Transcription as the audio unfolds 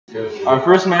Our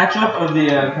first matchup of the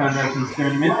Conventions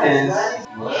tournament is...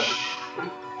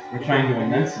 We're trying to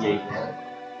enunciate.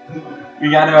 We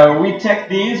got We Tech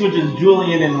These, which is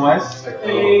Julian and Wes,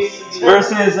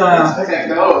 versus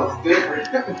No, it's different.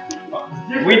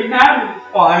 We have.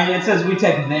 Well, I mean, it says We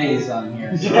Tech Theys on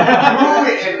here.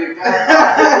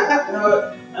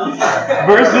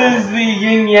 Versus the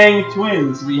Yin Yang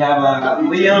Twins. We have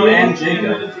Liam and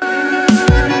Jacob.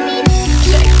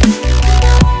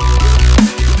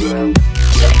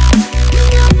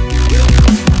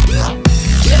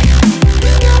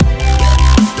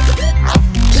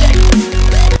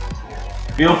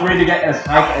 Feel free to get as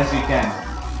hyped as you can.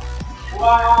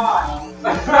 Wow!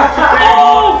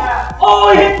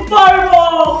 Oh, he hit the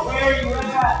fireball! Where are you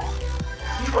at?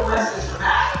 People message from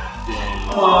that.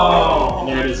 Oh,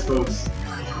 there it is, folks.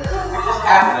 Just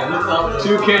happened.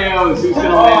 2 KOs. Who's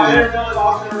gonna land it?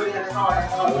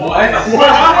 What?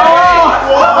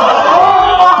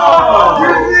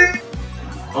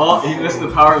 Oh, he missed the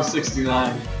power of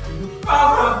 69.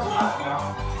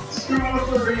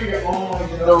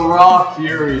 The raw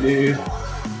fury, dude. Go!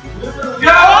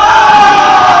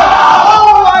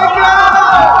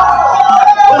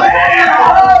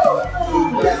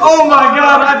 Oh my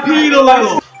god, I peed a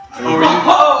little!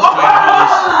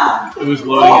 It was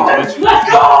loading in Twitch. Let's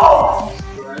go!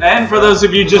 And for those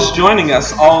of you just joining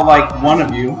us, all like one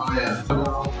of you.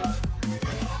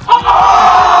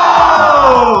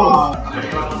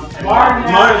 Martin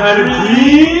had a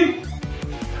dream!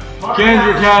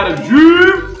 Kendrick had a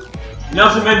dream!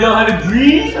 Nelson Mandela had a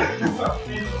dream!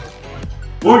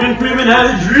 Morgan Freeman had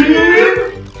a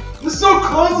dream! This is so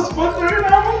close, it's 1:30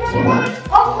 now. I'm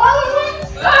following it!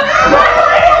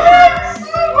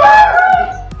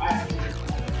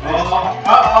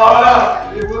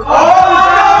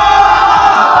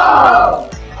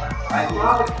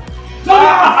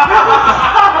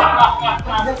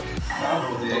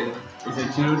 Is it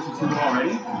 2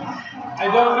 already? I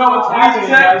don't know what's happening,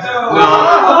 guys.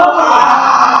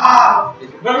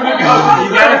 You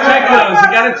gotta check those. You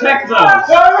gotta check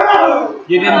those.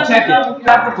 You didn't check it.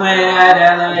 Got the plan at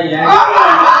LA.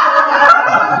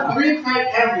 We played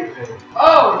everything.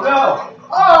 Oh no!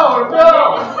 Oh no!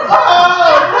 Oh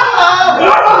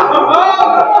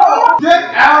no! Get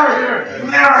out of here!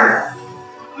 Never!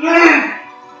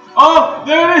 Oh,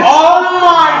 there it is! Oh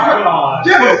my god!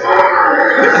 Get it!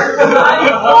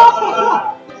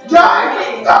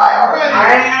 Die! Die already! I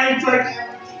ain't like.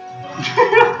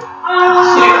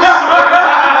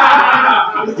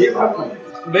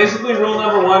 Basically, rule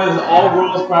number 1 is all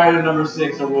rules prior to number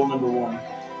 6 are rule number 1.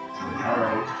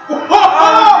 Alright.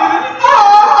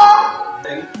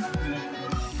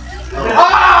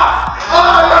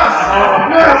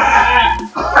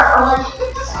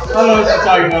 I don't know what you're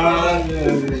talking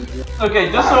about. Okay,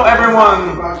 just so everyone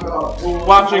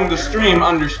watching the stream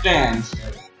understands,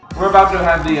 we're about to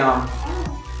have the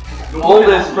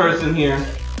oldest person here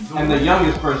and the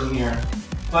youngest person here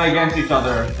play against each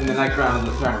other in the next round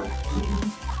of the tournament.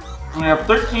 We have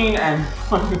 13 and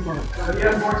 21.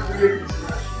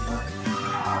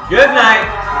 Good night!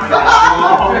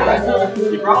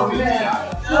 You probably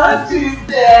Not too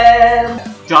bad!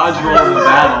 dodge roll in the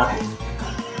battle.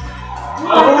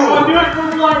 Oh, do it for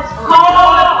once!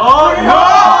 Oh no!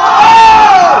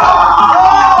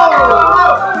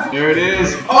 There it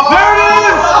is! There it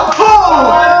is!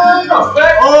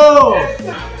 Oh!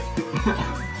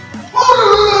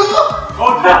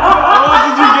 Oh,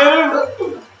 did you get him?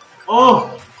 Oh!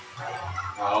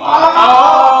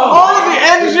 Oh, the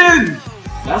engine!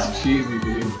 That's cheesy,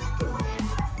 dude.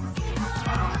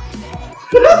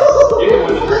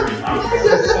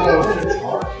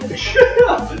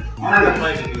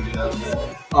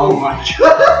 Oh my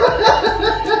god!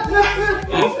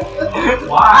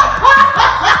 Why?